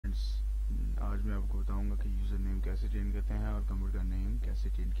बताऊंगा कि user name कैसे चेंज करते हैं और कंप्यूटर का नेम कैसे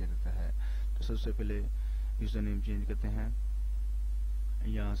चेंज किया जाता है। तो सबसे पहले यूज़र नेम चेंज करते हैं।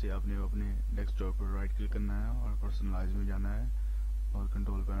 यहाँ से आपने अपने डेस्कटॉप पर राइट क्लिक करना है और पर्सनलाइज में जाना है और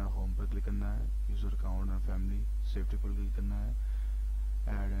कंट्रोल पैनल होम पर क्लिक करना है। User account and family safety पर क्लिक करना है।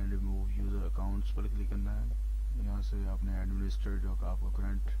 Add and remove user accounts पर क्लिक करना है। यहाँ से आपने एडमिनिस्ट्रेटर जो आपका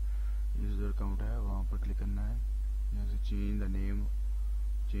करंट यूज़र अकाउंट है वहाँ पर क्लिक करना है। यहाँ से change the name,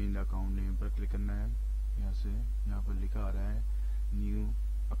 change the account name पर क्लिक करना है। यहाँ से यहाँ पर लिखा आ रहा है न्यू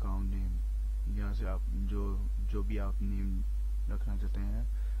अकाउंट नेम। यहाँ से आप जो भी आप नेम रखना चाहते हैं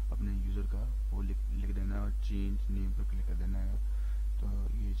अपने यूज़र का वो लिख देना है और चेंज नेम पर क्लिक कर देना है, तो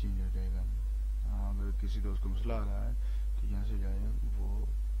ये चेंज हो जाएगा। अगर किसी दोस्त को मसला आ रहा है तो यहाँ से जाए, वो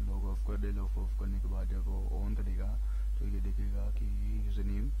लॉग ऑफ कर दे। लॉग ऑफ करने के बाद जब वो ऑन करेगा तो ये देखेगा कि यूज़र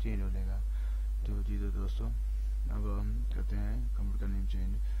नेम चेंज हो जाएगा। तो जी तो दोस्तों, अब हम करते हैं कंप्यूटर का नेम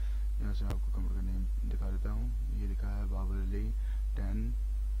चेंज। यहाँ से आपको कंप्यूटर का नेम दिखा देता हूँ। ये लिखा है बाबर अली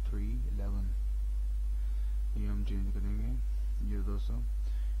 10-3-11। ये हम चेंज करेंगे। ये दोस्तों,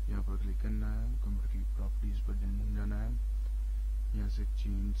 यहाँ पर क्लिक करना है, कंप्यूटर की प्रॉपर्टीज़ पर जाना है। यहाँ से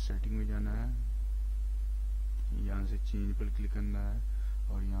चेंज सेटिंग में जाना है। यहाँ से चेंज पर क्लिक करना है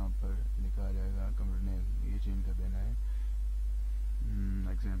और यहाँ पर लिखा आ जाएगा कंप्यूटर नेम, ये चेंज कर देना है।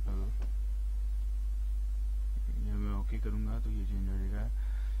 एग्जाम्पल ये मैं ओके करूँगा तो ये चेंज हो जाएगा।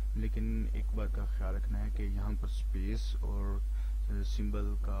 लेकिन एक बात का ख्याल रखना है कि यहाँ पर स्पेस और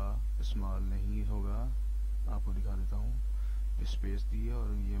सिंबल का इस्तेमाल नहीं होगा। आपको दिखा देता हूँ, स्पेस दी है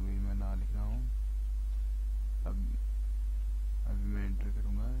और ये भी मैं ना लिख रहा हूँ। अभी मैं एंटर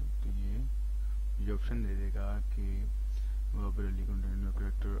करूँगा तो ये ऑप्शन दे देगा कि Babar Ali content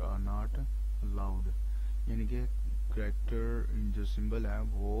character are not allowed, यानी कि कैरेक्टर जो सिंबल है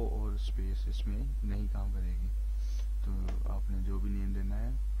वो और स्पेस इसमें नहीं काम करेगी। तो आपने जो भी नेम देना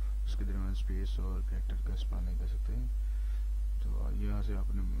है उसके दरमियान स्पेस और कैरेक्टर का इस्तेमाल नहीं कर सकते। तो यहाँ से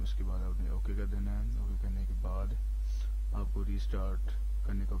आपने उसके बाद आपने ओके कर देना है। ओके करने के बाद आपको रीस्टार्ट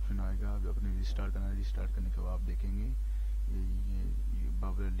करने का ऑप्शन आएगा। अब अपने रीस्टार्ट करना है। रीस्टार्ट करने के बाद आप देखेंगे ये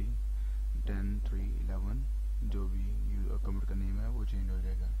बाबर अली 10-3-11 जो भी कंप्यूटर का नेम है वो चेंज हो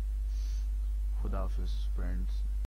जाएगा। खुदा हाफिज़ फ्रेंड्स।